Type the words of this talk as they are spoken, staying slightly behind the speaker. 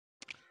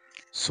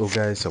So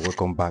guys,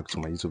 welcome back to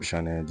my YouTube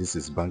channel. This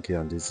is Banky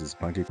and this is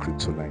Banky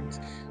Crypto Night.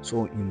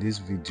 So in this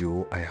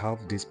video, I have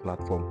this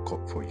platform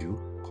for you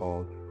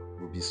called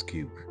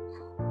QubitScube.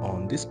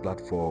 On this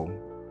platform,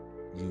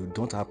 you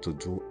don't have to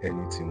do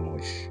anything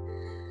much.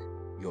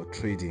 Your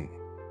trading,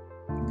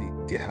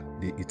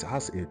 it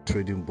has a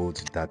trading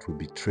bot that will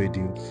be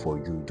trading for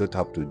you. You don't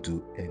have to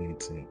do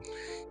anything.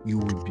 You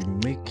will be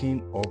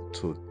making up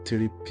to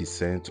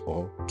 3%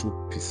 or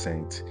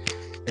 2%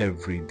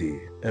 every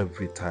day,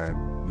 every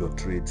time your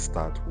trade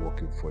starts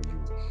working for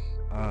you.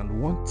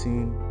 And one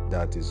thing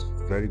that is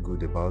very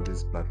good about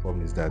this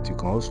platform is that you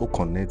can also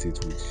connect it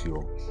with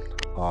your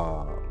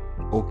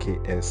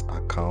OKS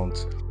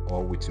account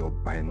or with your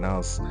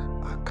Binance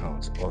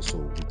account, also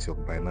with your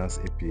Binance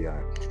API.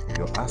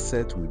 Your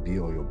asset will be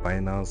on your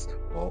Binance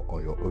or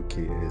on your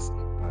OKS,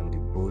 and the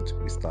both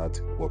will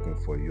start working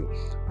for you.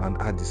 And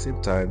at the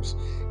same time,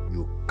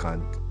 you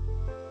can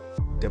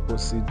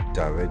deposit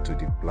direct to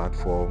the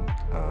platform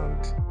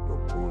and your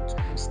boat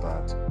will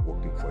start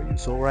working for you.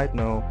 So right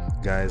now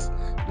guys,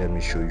 let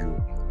me show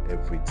you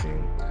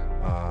everything,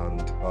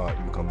 and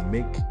you can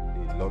make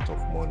a lot of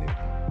money.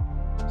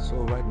 So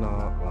right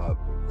now,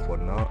 for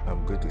now,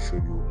 I'm going to show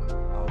you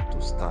how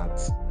to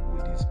start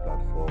with this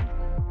platform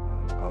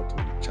and how to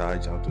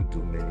recharge, how to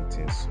do many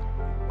things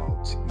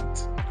about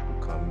it. You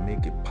can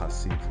make a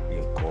passive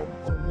income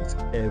on it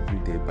every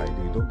day by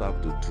day. You don't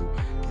have to do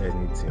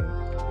anything.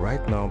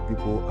 Right now,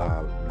 people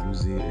are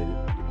losing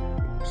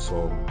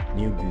some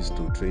newbies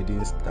to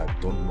tradings that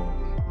don't know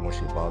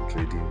much about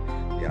trading.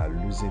 They are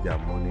losing their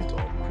money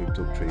on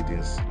crypto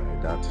tradings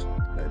like that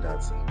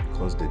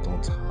because they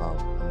don't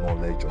have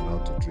knowledge on how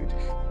to trade.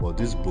 But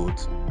this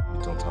bot,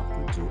 you don't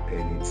have to do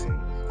anything.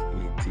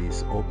 It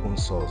is open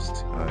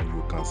sourced and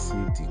you can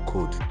see the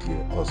code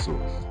there. Also,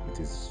 it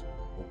is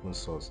open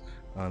source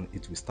and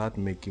it will start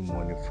making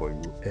money for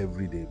you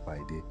every day by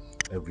day,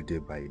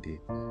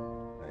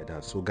 like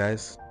that. So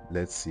guys,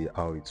 let's see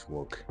how it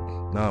works.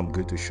 Now I'm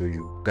going to show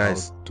you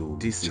guys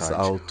this is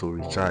how to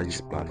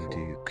recharge on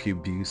the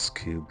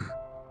QubitScube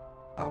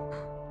app.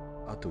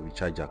 How to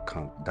recharge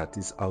account, that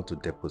is how to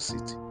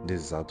deposit.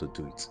 This is how to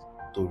do it.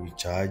 To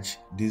recharge,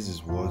 this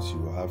is what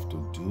you have to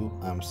do.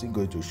 I'm still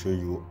going to show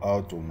you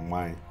how to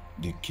mine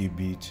the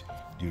Qubit,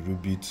 the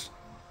Qubit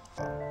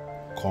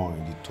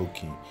coin, the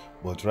token,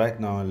 but right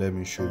now let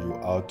me show you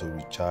how to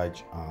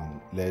recharge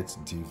and let's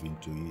dive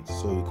into it.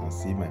 So you can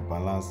see my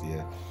balance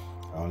here.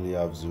 I only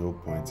have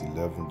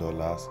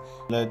 $0.11.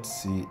 Let's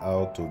see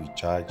how to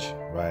recharge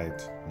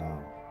right now.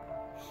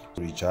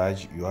 To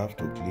recharge, you have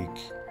to click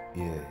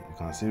here. You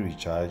can see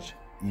recharge.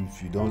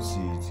 If you don't see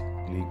it,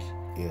 click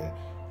here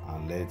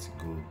and let's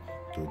go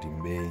to the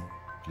main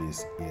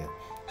place here.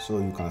 So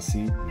you can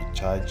see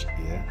recharge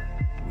here,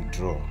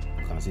 withdraw,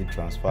 you can see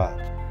transfer,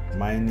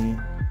 mining,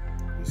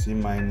 you see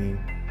mining,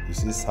 you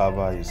see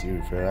server, you see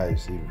referral, you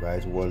see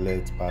write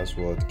wallet,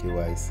 password,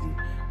 KYC,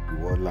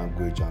 reward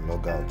language and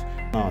logout.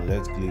 Now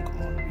let's click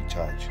on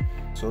recharge.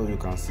 So you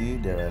can see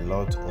there are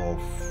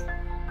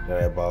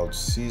about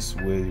 6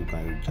 ways you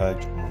can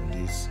recharge on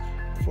this.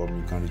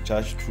 You can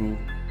recharge through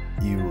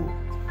euro,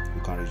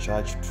 you can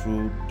recharge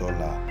through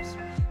dollars,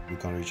 you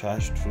can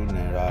recharge through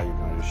naira, you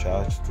can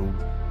recharge through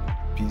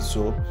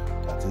peso,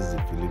 that is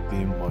the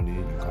Philippine money,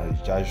 you can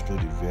recharge through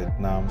the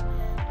Vietnam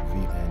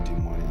VND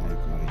money, and you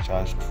can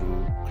recharge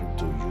through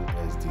crypto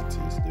USDT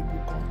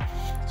stablecoin.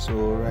 So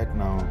right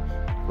now,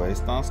 for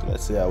instance,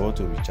 let's say I want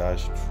to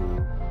recharge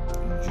through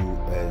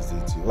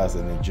USDT as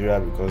a Nigeria,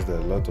 because there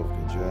are a lot of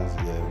Nigerians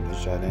here on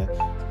this channel.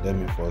 Let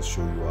me first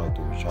show you how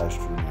to recharge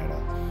through naira.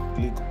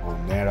 Click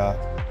on naira.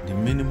 The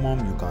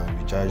minimum you can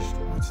recharge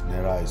with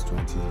naira is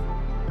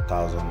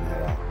 20,000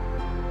 naira.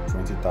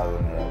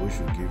 20,000 naira, which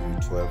will give you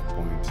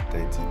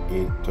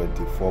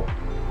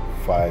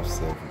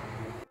 12.382457.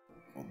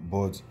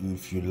 But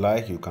if you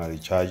like, you can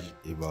recharge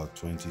about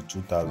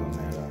 22,000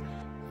 naira.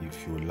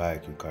 If you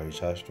like, you can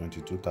recharge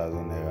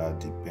 22,000 naira.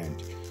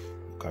 Depend.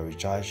 You can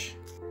recharge.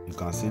 You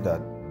can see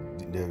that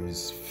there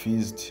is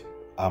fixed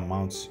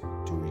amounts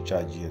to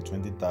recharge here: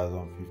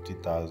 20,000,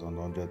 50,000,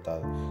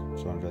 100,000,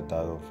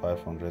 200,000,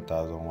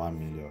 500,000, 1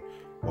 million.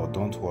 But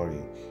don't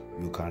worry,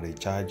 you can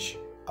recharge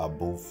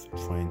above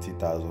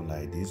 20,000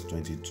 like this,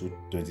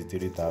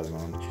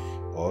 23,000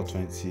 or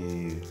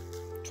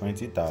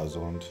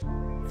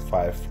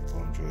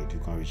 20,500. You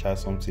can recharge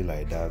something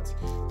like that.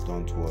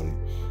 Don't worry.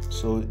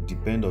 So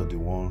depend on the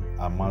one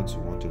amount you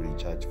want to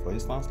recharge. For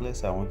instance, let's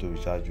say I want to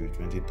recharge with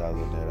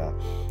 20,000 naira.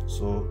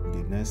 So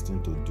the next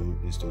thing to do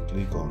is to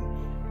click on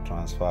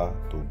transfer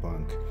to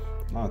bank.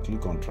 Now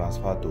click on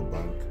transfer to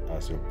bank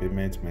as your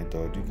payment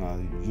method. You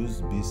can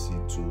use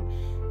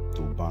BC2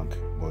 to bank,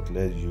 but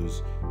let's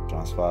use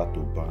transfer to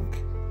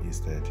bank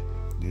instead.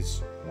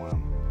 This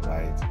one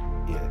right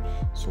here.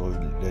 So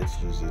let's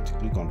use it.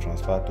 Click on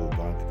transfer to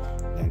bank,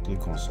 then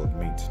click on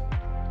submit.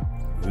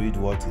 Read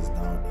what is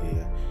down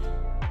here.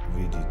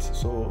 Read it.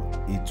 So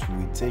it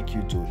will take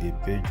you to a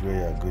page where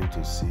you are going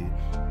to see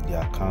the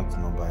account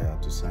number you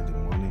have to send the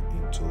money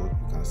into. You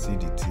can see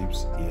the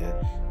tips here.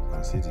 You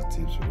can see the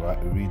tips.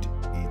 Read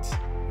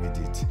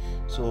it.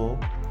 So So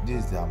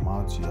this is the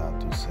amount you have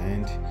to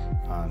send,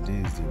 and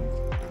this is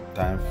the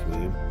time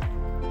frame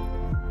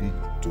you need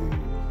to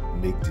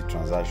make the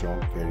transaction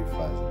very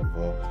fast,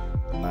 before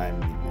 9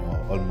 minutes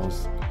or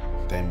almost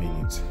 10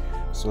 minutes.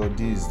 So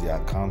this is the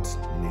account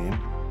name,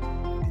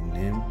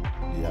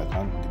 the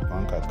account, the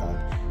bank account,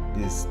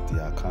 this is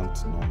the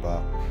account number,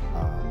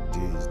 and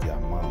this is the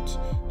amount.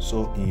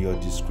 So in your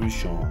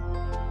description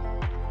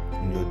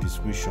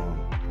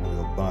on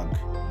your bank,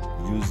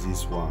 use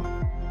this one,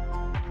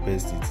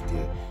 paste it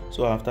there.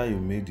 So after you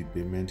made the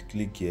payment,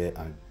 click here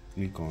and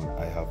click on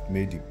I have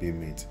made the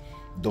payment.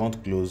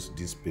 Don't close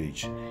this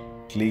page,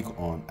 click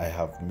on I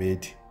have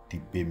made the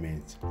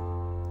payment.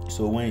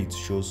 So when it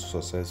shows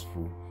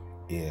successful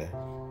here,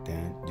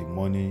 then the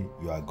money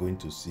you are going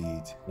to see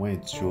it. When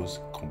it shows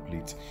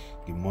complete,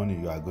 the money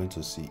you are going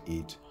to see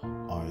it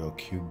on your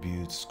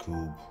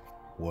QubitScube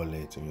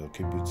wallet, on your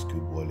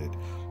QubitCube wallet.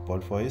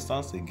 But for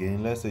instance,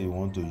 again, let's say you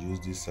want to use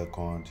this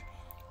second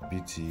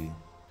B2C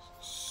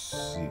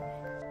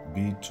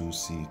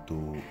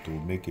to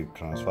make a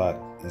transfer,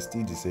 it's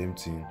still the same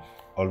thing,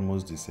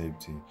 almost the same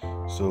thing.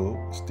 So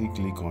still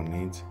click on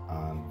it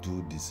and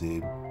do the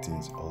same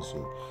things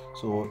also.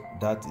 So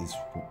that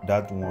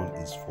one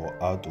is for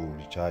how to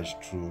recharge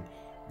through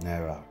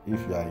Naira. If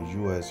you are in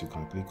US, you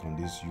can click on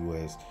this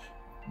US,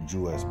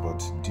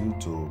 but due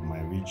to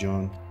my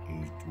region,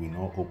 it will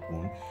not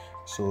open.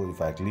 So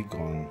if I click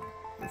on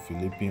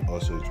Philippines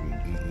also, it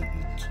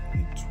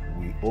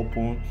will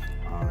open,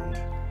 and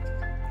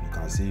you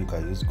can see you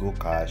can use Go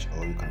Cash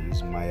or you can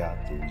use Maya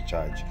to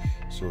recharge.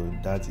 So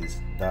that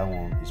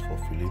one is for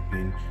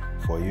Philippines.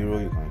 For Euro,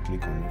 you can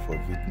click on it. For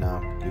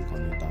Vietnam, click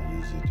on it and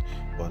use it.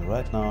 But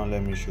right now,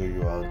 let me show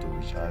you how to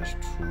recharge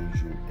through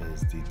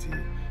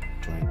USDT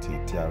 20,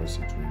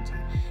 TRC20.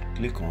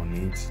 Click on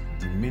it.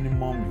 The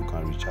minimum you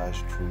can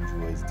recharge through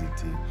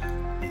USDT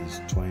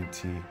is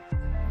 20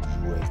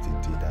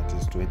 USDT, that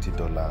is $20,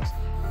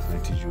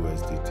 20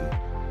 USDT.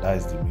 That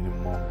is the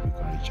minimum you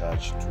can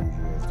recharge through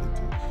USDT.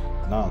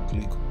 Now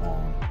click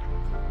on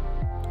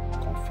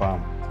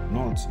confirm.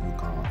 Note you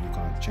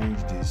can change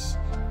this.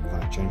 You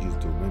can change it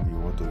to, maybe you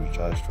want to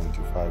recharge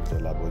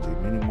 $25, but the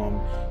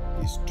minimum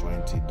is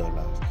 $20.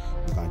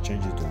 You can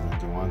change it to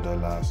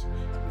 $91. You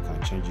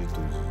can change it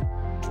to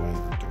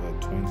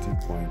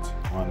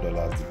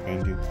 $20.1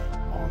 depending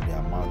on the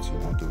amount you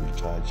want to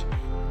recharge.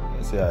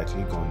 Let's say I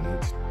click on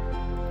it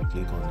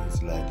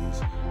like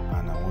this,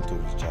 and I want to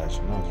recharge.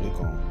 Now click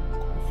on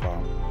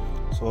confirm.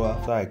 So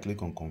after I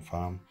click on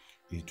confirm,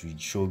 it will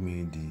show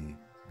me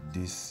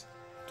this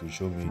is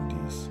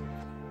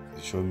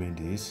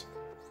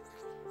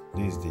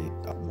the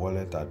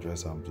wallet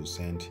address I'm to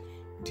send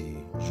the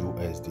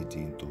USDT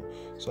into.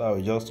 So I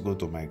will just go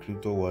to my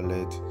crypto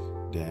wallet,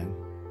 then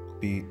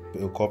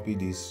copy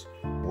this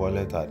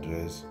wallet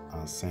address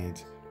and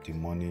send the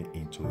money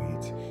into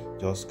it.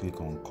 Just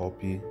click on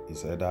copy,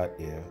 it's either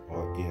here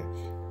or here.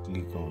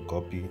 Click on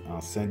copy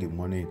and send the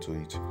money into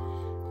it.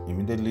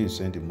 Immediately you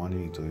send the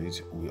money into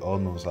it, we all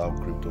know how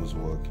cryptos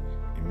work.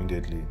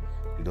 Immediately,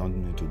 you don't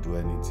need to do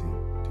anything.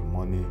 The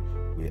money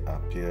will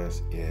appear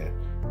here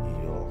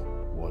in your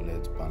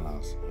wallet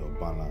balance, your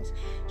balance.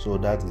 So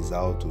that is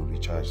how to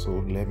recharge.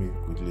 So let me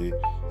quickly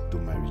do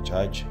my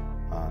recharge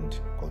and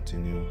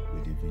continue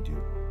with the video.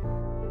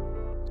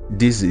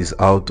 This is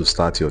how to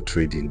start your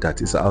trading.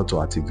 That is how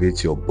to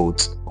activate your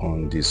bot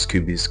on the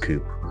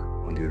QubitScube,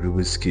 on the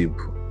QubitCube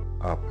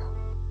app.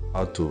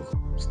 How to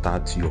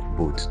start your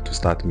bot to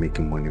start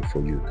making money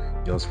for you.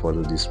 Just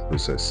follow this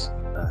process.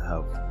 I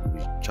have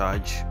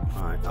recharged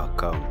my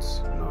account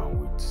now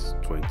with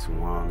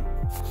 $21.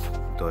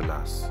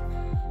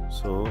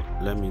 So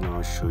let me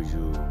now show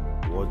you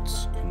what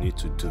you need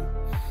to do.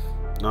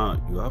 Now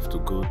you have to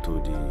go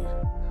to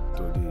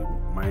the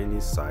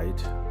mining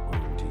side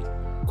on the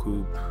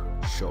Cube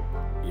shop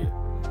here.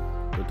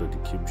 Go to the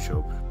Cube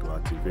shop to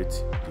activate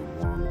the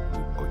one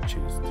we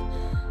purchased.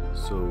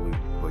 So we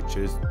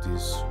purchased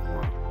this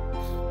one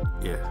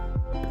here.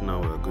 Now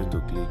we are going to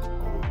click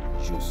on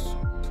use.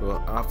 So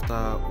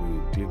after we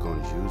click on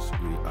use,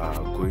 we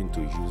are going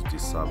to use the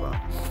server.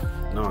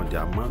 Now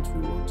the amount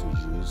we want to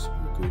use,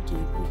 we're going to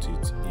input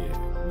it here.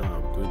 Now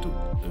I'm going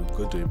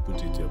to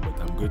input it here, but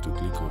I'm going to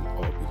click on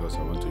all because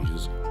I want to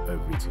use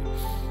everything.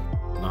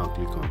 Now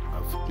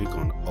click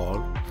on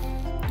all.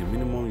 The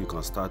minimum you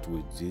can start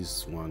with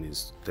this one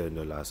is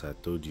 $10, I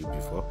told you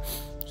before.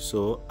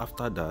 So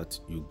after that,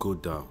 you go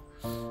down,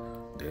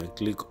 then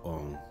click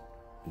on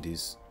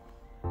this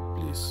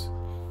place.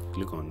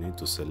 Click on it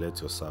to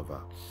select your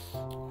server.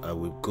 I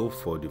will go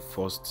for the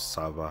first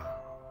server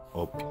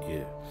up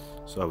here.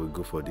 So I will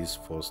go for this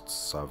first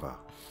server.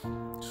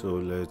 So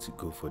let's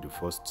go for the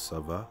first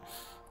server.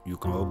 You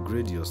can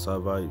upgrade your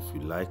server if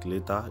you like.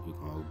 Later you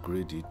can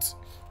upgrade it.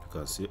 You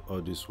can see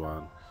all this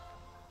one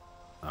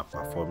are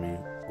performing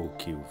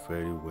okay,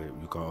 very well.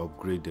 You can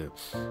upgrade them,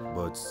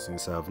 but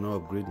since I have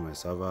not upgraded my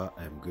server,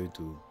 I'm going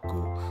to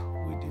go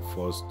with the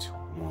first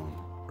one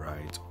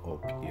right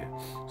up here.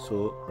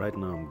 So right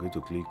now I'm going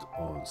to click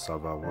on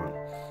server 1.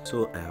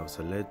 So I have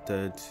select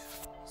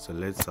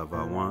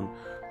server 1.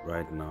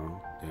 right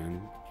now,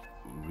 then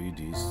read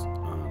this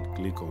and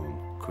click on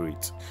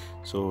create.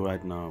 So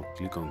right now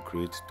click on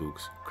create to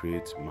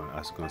create my,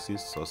 as you can see,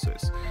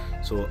 success.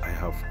 So I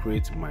have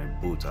created my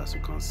bot. As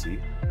you can see,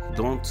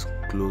 don't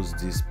close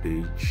this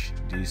page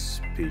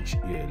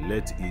here.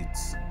 Let it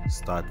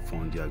start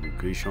from the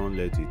aggregation.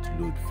 Let it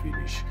load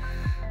finish.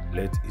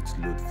 Let it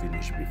load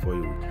finish before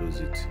you will close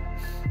it.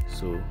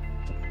 So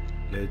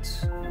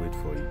let's wait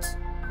for it.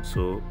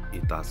 So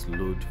it has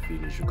load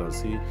finish. You can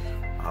see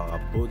our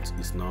bot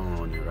is now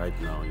running right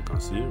now. You can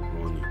see it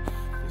running.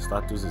 The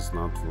status is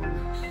not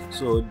running.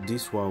 So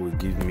this one will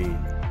give me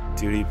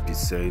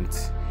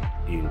 3%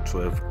 in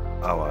 12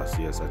 hours.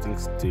 Yes, I think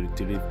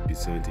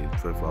 3% in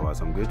 12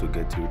 hours. I'm going to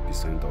get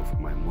 3% of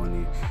my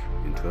money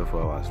in 12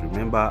 hours.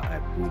 Remember, I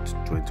put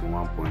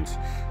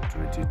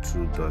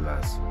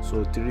 $21.22.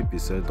 So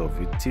 3%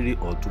 of it, 3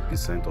 or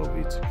 2% of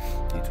it,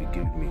 it will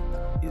give me.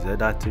 Is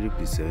either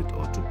 3%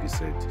 or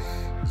 2%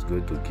 is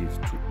going to give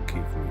me.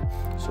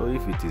 So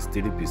if it is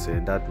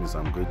 3%, that means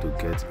I'm going to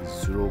get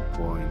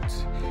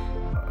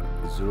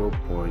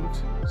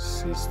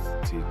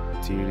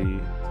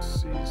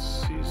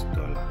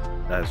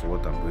 0.6366 That's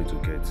what I'm going to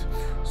get.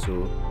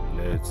 So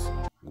let's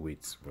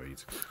wait for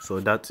it. So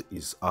that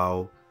is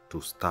how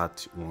to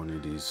start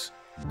running this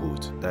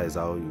bot. That is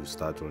how you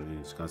start running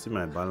it. You can see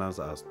my balance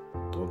has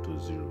turned to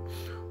 0.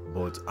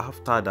 But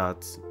after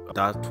that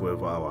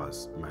 12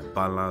 hours, my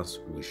balance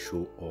will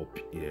show up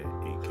here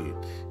again.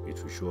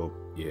 It will show up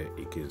here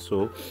again.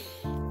 So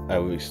I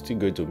will still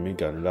going to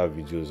make another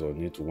videos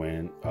on it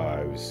when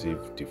I receive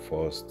the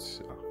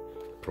first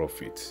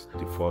profit,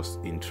 the first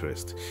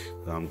interest.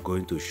 I'm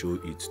going to show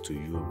it to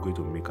you. I'm going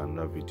to make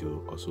another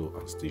video also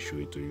and still show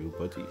it to you.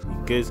 But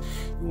in case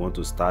you want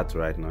to start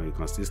right now, you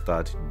can still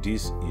start.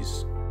 This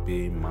is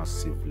paying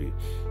massively.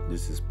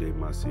 This is paying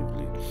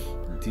massively.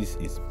 This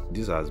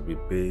has been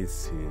paying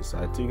since,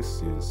 I think,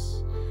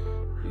 since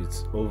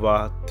it's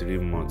over 3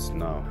 months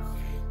now.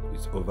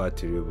 It's over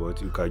 3,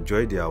 but you can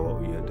join their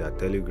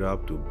Telegram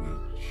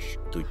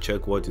to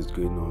check what is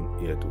going on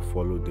here, to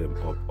follow them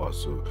up.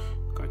 Also, you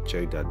can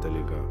check their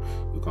Telegram.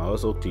 You can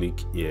also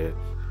click here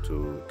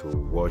to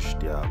watch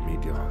their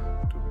media,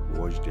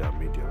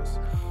 medias.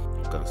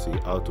 You can see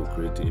how to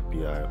create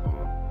API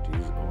on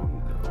this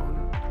on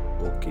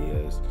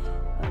OKS,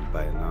 on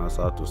Binance,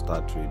 how to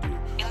start trading.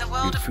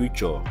 The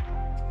future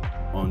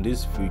on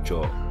this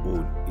future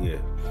mode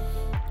here,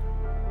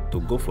 to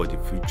go for the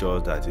future,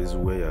 that is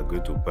where you are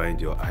going to bind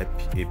your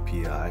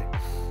API.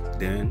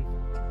 Then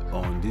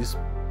on this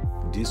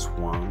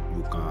one,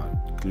 you can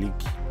click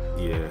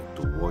here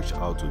to watch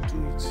how to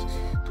do it.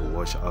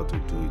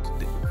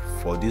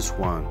 For this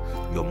one,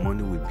 your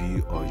money will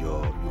be on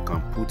your, you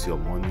can put your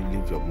money,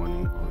 leave your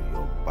money on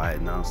your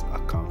Binance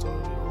account or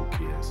your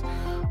OKS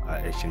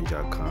exchange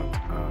account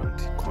and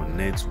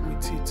connect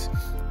with it,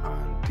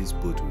 and this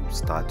bot will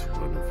start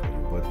running for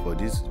you. But for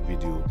this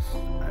video,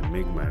 I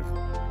make my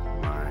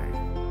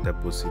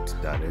deposit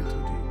direct to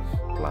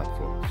the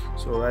platform.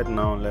 So right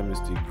now, let me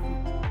still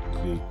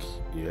click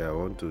here. I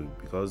want to,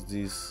 because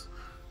this,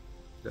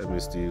 let me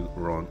still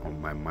run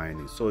on my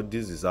mining. So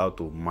this is how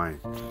to mine.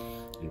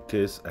 In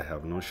case I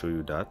have not shown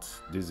you that,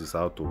 this is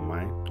how to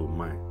mine.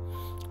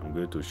 I'm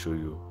going to show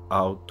you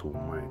how to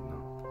mine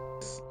now.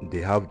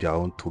 They have their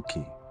own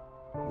token.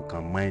 You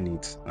can mine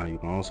it and you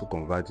can also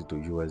convert it to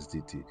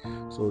USDT.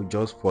 So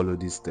just follow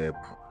this step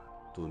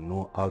to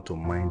know how to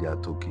mine their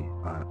token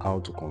and how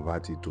to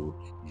convert it to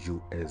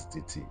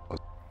USDT.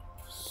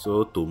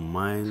 So to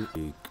mine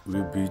a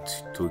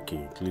Qubit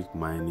token, click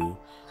mining,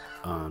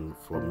 and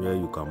from here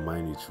you can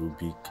mine it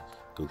Qubit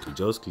token.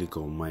 Just click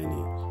on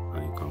mining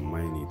and you can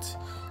mine it.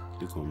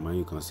 Click on mine.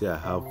 You can see I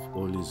have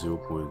only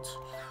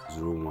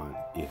 0.01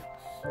 here.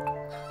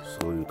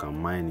 So you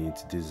can mine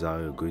it. This is how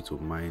you're going to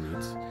mine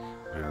it,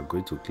 and you're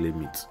going to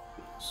claim it.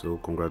 So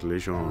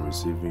congratulations on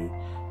receiving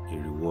a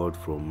reward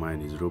from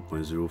mine is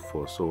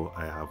 0.04. So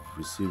I have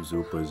received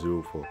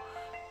 0.04.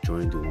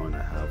 Join the one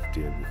I have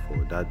there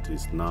before. That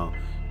is now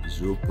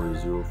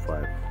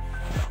 0.05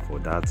 for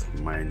that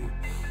mining.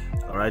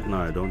 Right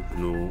now I don't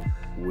know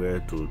where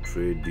to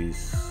trade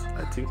this.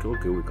 I think,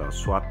 okay, we can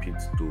swap it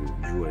to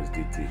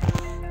USDT.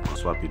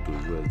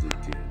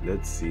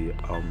 Let's see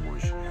how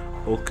much.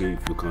 Okay,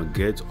 if you can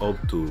get up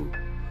to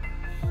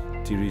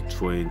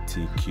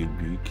 320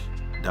 cubic,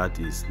 that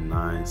is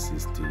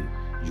 960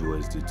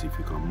 USDT. If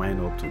you can mine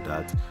up to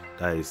that,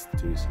 that is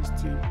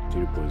 360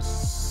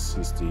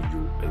 3.60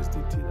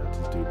 USDT. That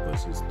is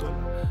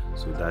 $3.6.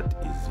 So that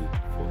is it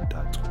for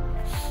that one.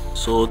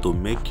 So to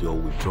make your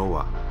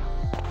withdrawal,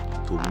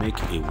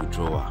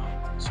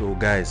 so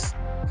guys,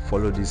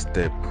 follow this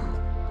step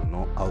to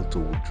know how to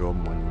withdraw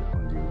money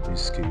on the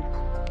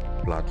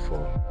QubitScube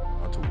platform.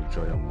 How to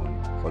withdraw your money.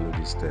 Follow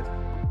this step.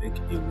 Make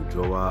a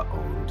withdrawal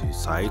on the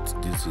site.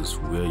 This is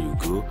where you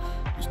go.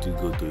 You still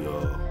go to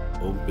your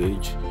home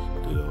page,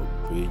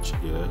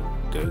 here,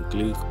 then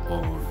click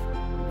on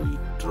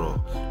withdraw.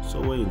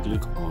 So when you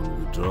click on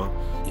withdraw,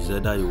 is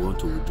either you want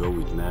to withdraw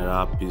with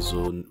Naira,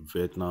 Peso,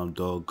 Vietnam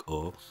Dog,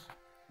 or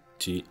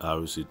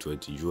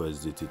TRC20,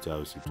 USDT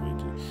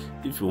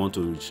TRC20. If you want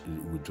to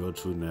withdraw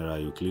through Naira,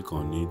 you click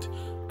on it,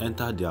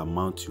 enter the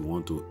amount you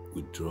want to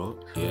withdraw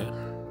here,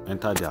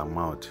 enter the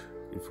amount.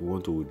 If you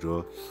want to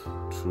withdraw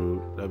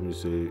through, let me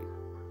say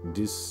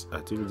this, I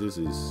think this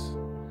is,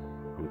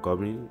 I'm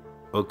coming.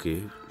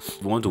 Okay,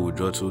 if you want to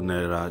withdraw through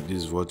Naira,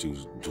 this is what you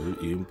do.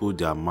 You input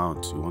the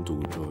amount you want to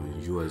withdraw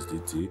in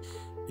USDT,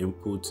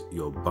 input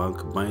your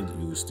bank,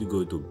 you still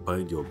go to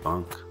bind your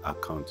bank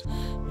account.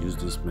 Use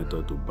this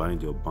method to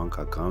bind your bank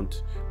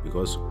account,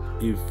 because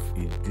if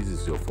this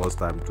is your first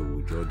time to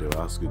withdraw, they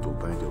will ask you to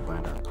bind your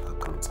bank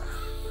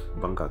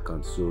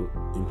account. So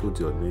input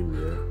your name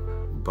here,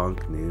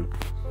 bank name,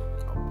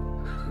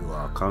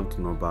 your account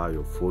number,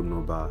 your phone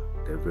number.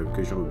 The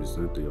verification will be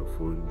sent to your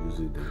phone. Use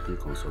it, then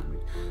click on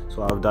submit.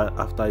 So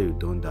after you've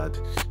done that,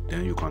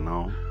 then you can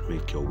now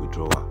make your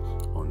withdrawal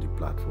on the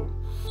platform.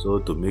 So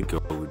to make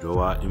your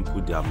withdrawal,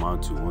 input the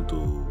amount you want to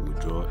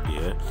withdraw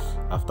here.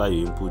 After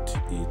you input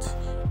it,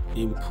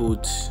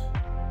 input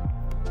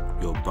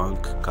your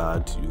bank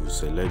card. You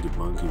select the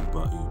bank you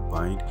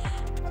bind,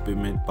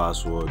 payment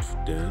password,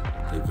 then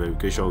the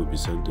verification will be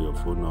sent to your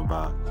phone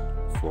number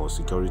for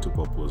security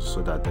purpose,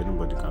 so that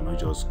anybody cannot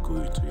just go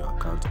into your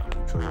account and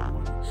withdraw your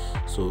money.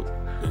 So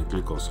then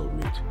click on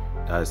submit.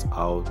 That is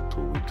how to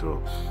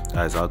withdraw.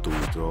 That is how to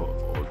withdraw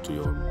to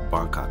your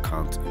bank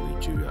account in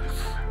Nigeria.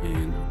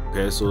 In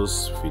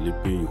pesos,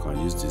 Philippines, you can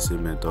use the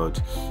same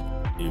method.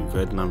 In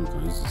Vietnam, you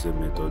can use the same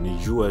method. In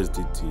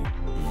USDT,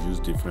 you use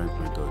different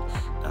method.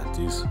 That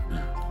is,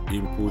 you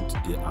input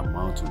the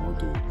amount you want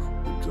to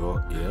withdraw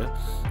here.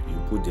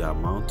 You put the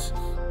amount,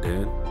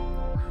 then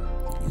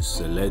you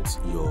select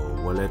your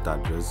wallet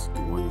address,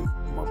 the one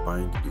you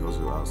bind, because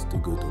you are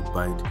still going to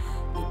bind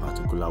a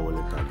particular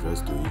wallet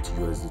address to it,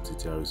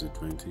 USDT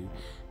TRC20.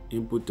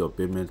 Input your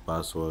payment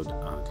password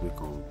and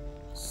click on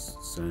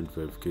send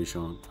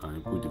verification, and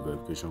input the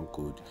verification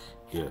code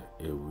here.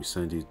 It will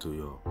send it to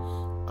your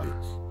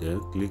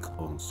then click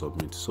on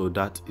submit. So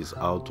that is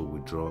how to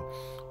withdraw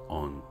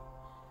on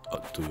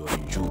to your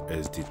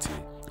USDT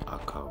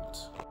account.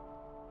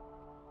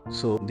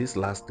 So this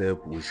last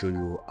step will show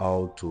you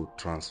how to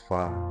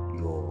transfer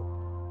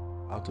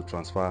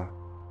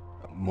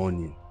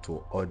money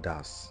to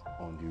others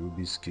on the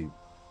QubitScube.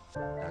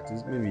 That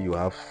is, maybe you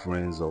have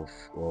friends or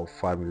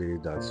family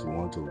that you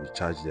want to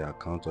recharge their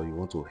account, or you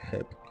want to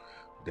help,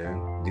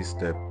 then this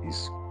step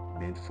is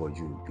meant for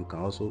you. You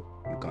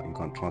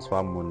can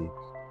transfer money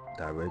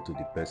direct to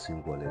the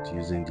person wallet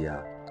using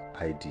their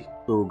ID.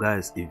 So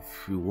guys,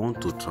 if you want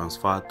to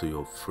transfer to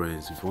your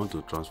friends, if you want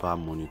to transfer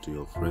money to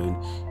your friend,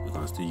 you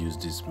can still use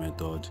this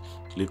method.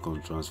 Click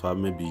on transfer.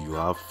 Maybe you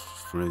have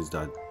friends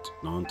that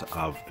don't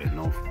have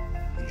enough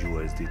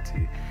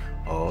USDT,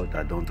 or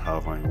that don't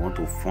have, and you want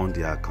to fund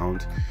their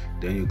account,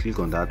 then you click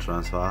on that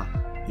transfer,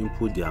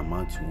 input the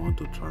amount you want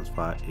to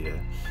transfer here,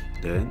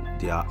 then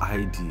their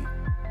ID,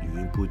 you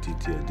input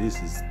it here. This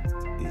is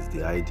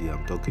the ID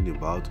I'm talking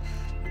about.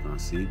 You can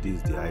see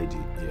this is the ID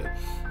here.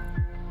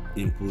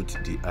 Input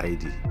the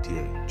ID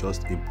there,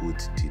 just input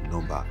the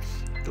number,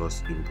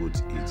 just input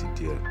it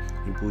there,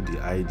 input the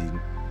ID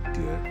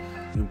there,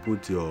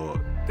 input your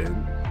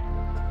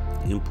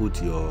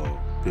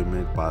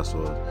payment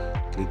password,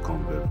 click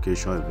on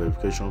verification. A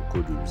verification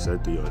code will be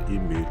sent to your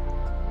email,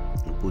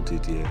 input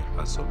it here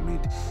and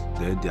submit.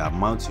 Then the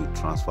amount you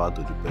transfer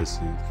to the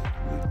person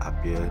will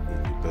appear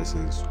in the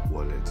person's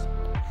wallet.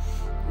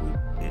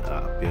 It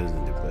appears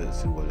in the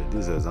person's wallet.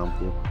 This is an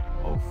example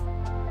of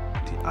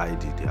the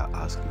ID they are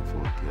asking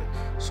for here.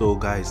 So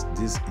guys,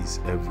 this is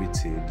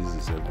everything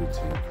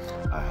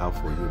I have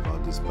for you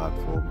about this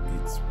platform.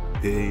 It's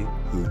paying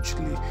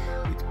hugely.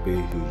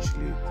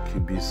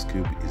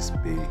 QubitScube is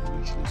paying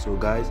hugely. So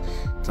guys,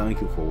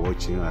 thank you for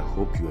watching. I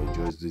hope you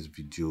enjoyed this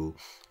video.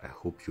 I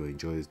hope you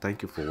enjoyed it.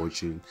 Thank you for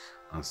watching,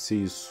 and see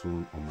you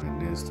soon on my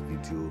next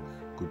video.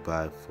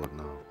 Goodbye for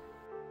now.